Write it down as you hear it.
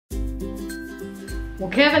Well,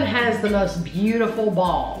 Kevin has the most beautiful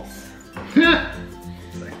balls. I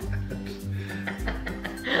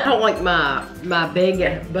don't like my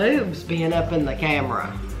big boobs being up in the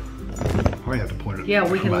camera. I have to point it. Yeah,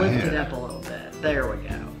 we can lift it up a little bit. There we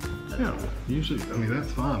go. Yeah, usually, I mean,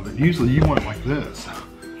 that's fine, but usually you want it like this.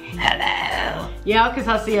 Hello. Yeah, because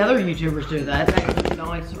I see other YouTubers do that. That looks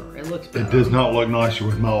nicer. It looks better. It does not look nicer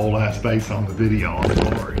with my old ass face on the video, I'm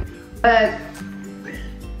sorry. But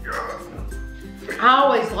I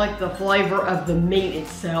always like the flavor of the meat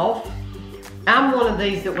itself. I'm one of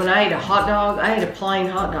these that when I eat a hot dog, I eat a plain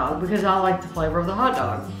hot dog because I like the flavor of the hot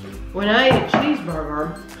dog. When I eat a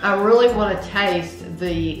cheeseburger, I really want to taste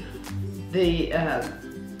the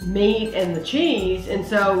meat and the cheese, and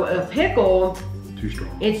so a pickle, too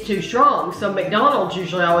strong. It's too strong. So McDonald's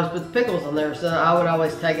usually always puts pickles on there, so I would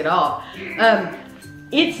always take it off.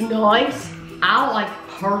 It's nice. I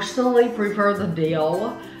personally prefer the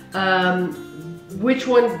dill. Which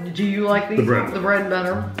one do you like? These? The bread. The bread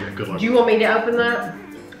better? Yeah, good luck. Do you want me to open that?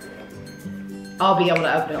 I'll be able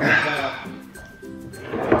to open it like that.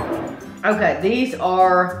 Okay, these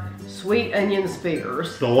are sweet onion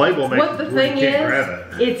spears. The label makes what the thing you can't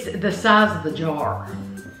grab it. It's the size of the jar.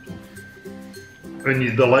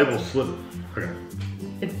 And the label slip. Okay.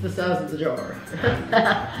 It's the size of the jar.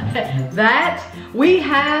 That, we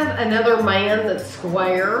have another man that's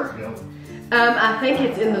square. Yep. I think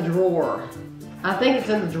it's in the drawer. I think it's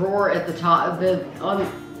in the drawer at the top, on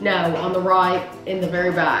the right, in the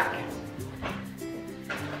very back.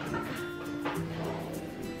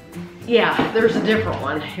 Yeah, there's a different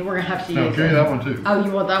one. We're gonna have to use Okay, it. that one too. Oh,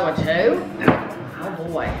 you want that one too? Yeah. Oh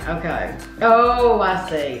boy, okay. Oh, I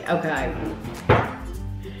see, okay.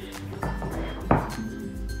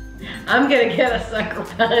 I'm gonna get a sucker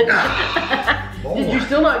punch. Did you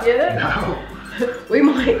still not get it? No. We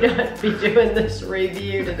might not be doing this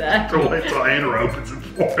review today. So wait till Andrew opens it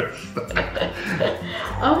for us.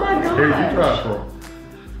 Oh my gosh. Here, you try it for me.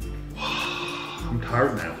 I'm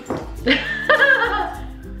tired now.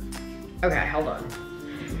 Okay, hold on.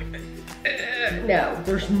 No,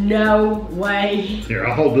 there's no way. Here,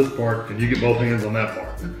 I'll hold this part and you get both hands on that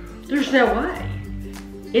part. There's no way.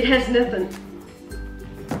 It has nothing.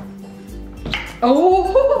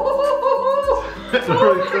 Oh! Oh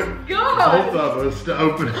my God! Both of us to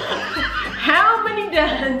open it. How many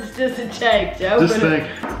Dunns does it take to open it? Just think,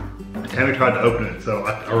 Tammy tried to open it, so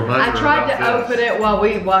I reminded her I tried about to open it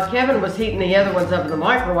while Kevin was heating the other ones up in the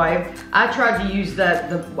microwave. I tried to use I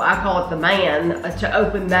call it the man, to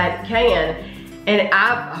open that can, and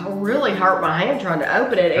I really hurt my hand trying to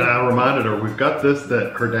open it. And I reminded her, we've got this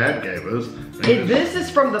that her dad gave us. This is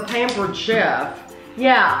from the Pampered Chef.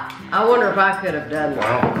 Yeah, I wonder if I could have done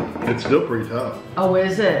that. Wow, it's still pretty tough. Oh,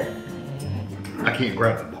 is it? I can't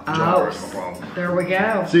grab the jar, that's my problem. There we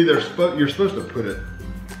go. See, you're supposed to put it.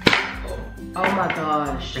 Oh my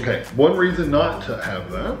gosh. Okay, one reason not to have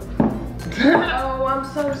that. Oh, I'm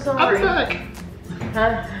so sorry. I'll be back.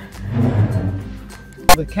 Huh?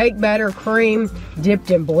 The cake batter cream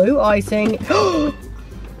dipped in blue icing.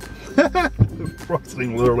 The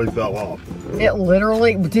frosting literally fell off. It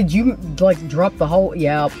literally, did you drop the whole?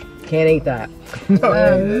 Yeah, can't eat that.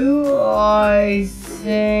 Blue icing.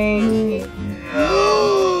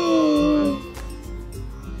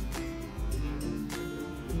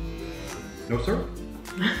 No, sir.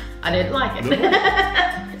 I didn't like it. No.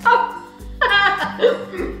 Oh.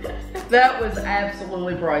 That was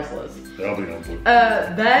absolutely priceless. That'll be done.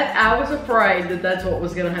 That I was afraid that that's what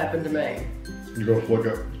was going to happen to me. You go flick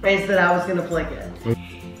up. Is that I was going to flick it.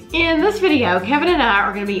 In this video, Kevin and I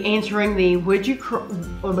are going to be answering the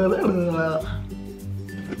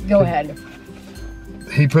Go ahead.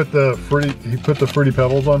 He put the fruity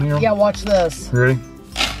pebbles on here. Yeah, watch this. Ready?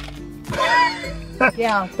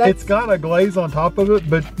 Yeah, it's got a glaze on top of it,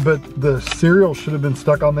 but the cereal should have been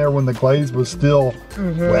stuck on there when the glaze was still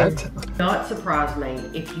wet. Not surprise me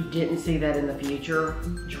if you didn't see that in the future.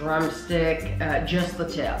 Drumstick, just the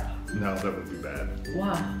tip. No, that would be bad.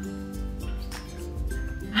 Why?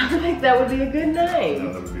 I think that would be a good name.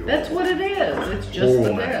 No, that would be That's what it is. It's just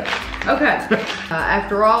the tip. Okay.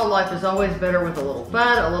 After all, life is always better with a little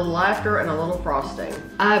fun, a little laughter, and a little frosting.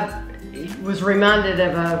 I was reminded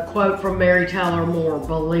of a quote from Mary Tyler Moore,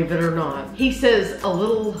 believe it or not. He says,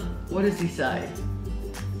 what does he say?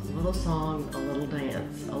 A little song, a little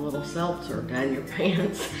dance, a little seltzer down your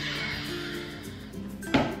pants.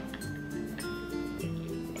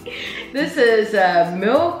 This is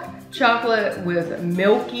milk chocolate with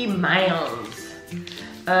Milky Mounds.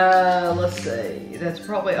 Let's see. That's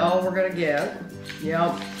probably all we're gonna get.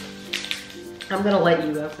 Yep. I'm gonna let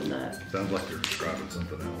you open that. Sounds like they're describing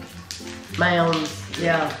something else. Mounds,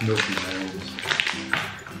 yeah. Milky mounds.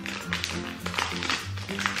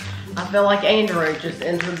 I feel like Andrew just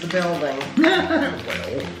entered the building. Well,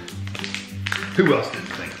 who else didn't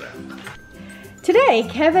think that? Today,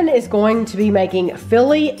 Kevin is going to be making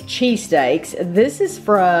Philly cheesesteaks. This is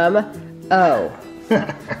from O.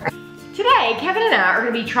 Today, Kevin and I are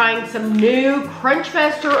going to be trying some new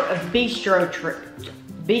Crunchmaster bistro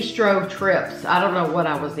trips. I don't know what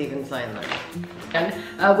I was even saying there. And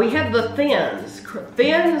we have the thins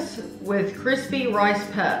with crispy rice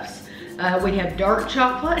puffs. We have dark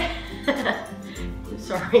chocolate.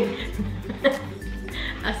 Sorry,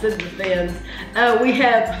 I said the thins. We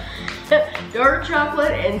have dark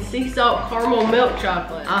chocolate and sea salt caramel milk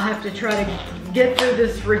chocolate. I'll have to try to get through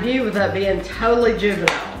this review without being totally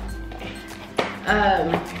juvenile.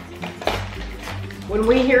 When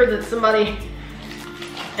we hear that somebody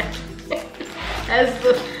has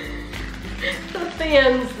the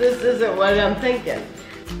thins, this isn't what I'm thinking.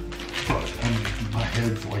 My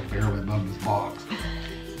head's like barely above this box.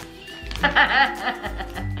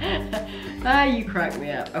 Ah, you crack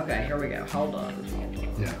me up. Okay, here we go. Hold on.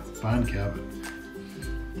 Yeah, find Kevin.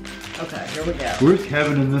 Okay, here we go. Where's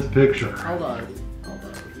Kevin in this picture? Hold on.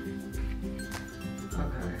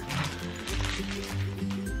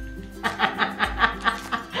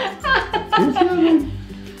 Where's Kevin?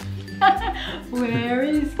 Where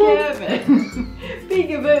is Kevin?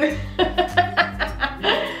 Peekaboo.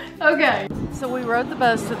 Okay, so we rode the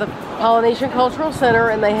bus to the Polynesian Cultural Center,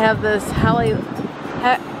 and they have this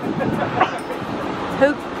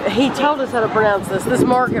he told us how to pronounce this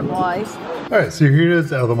marketplace. All right, so here it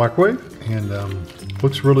is out of the microwave, and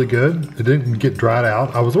looks really good. It didn't get dried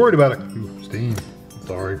out. I was worried about it. Ooh, steam.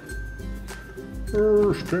 Sorry.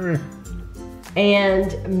 Steamy.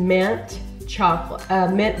 And mint chocolate,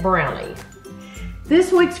 mint brownie.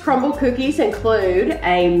 This week's crumble cookies include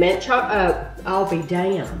a mint chocolate. I'll be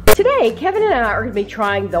damned. Today, Kevin and I are going to be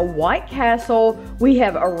trying the White Castle. We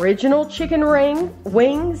have original chicken rings.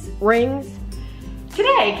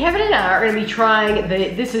 Today, Kevin and I are going to be trying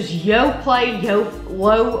this is Yoplait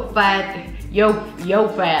low fat.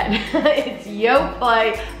 It's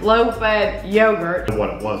Yoplait low fat yogurt.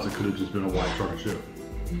 What it was, it could have just been a white chocolate chip.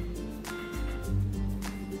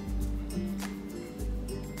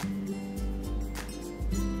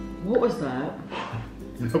 What was that?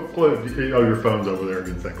 No clue. Oh, your phone's over there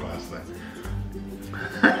against that glass thing.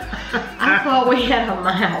 I thought we had a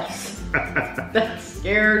mouse. That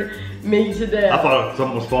scared me to death. I thought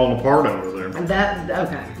something was falling apart over there.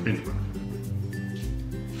 Okay. Anyway.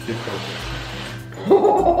 Get closer.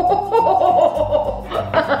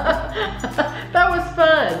 That was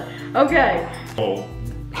fun. Okay. Oh.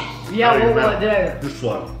 Yeah, what will it do? Just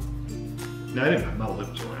slow. No, I didn't have my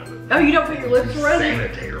lips around it. Oh, you don't put your lips around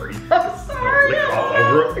it? Sanitary. I'm sorry. Lick all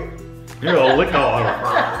over it. You're gonna lick all over it.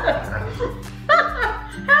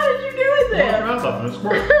 How did you do it then? Well,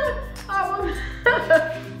 I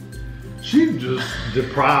She just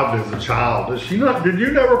deprived as a child. Did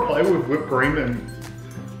you never play with whipped cream? And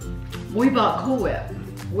we bought Cool Whip.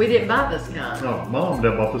 We didn't buy this kind. no, Mom and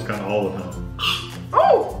Dad bought this kind all the time.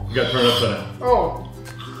 Oh! You gotta turn it upside down. Oh.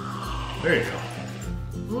 There you go.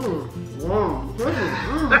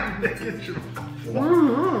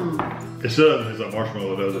 It does. It's a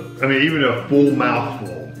marshmallow, does it? I mean, even a full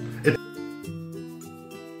mouthful. It's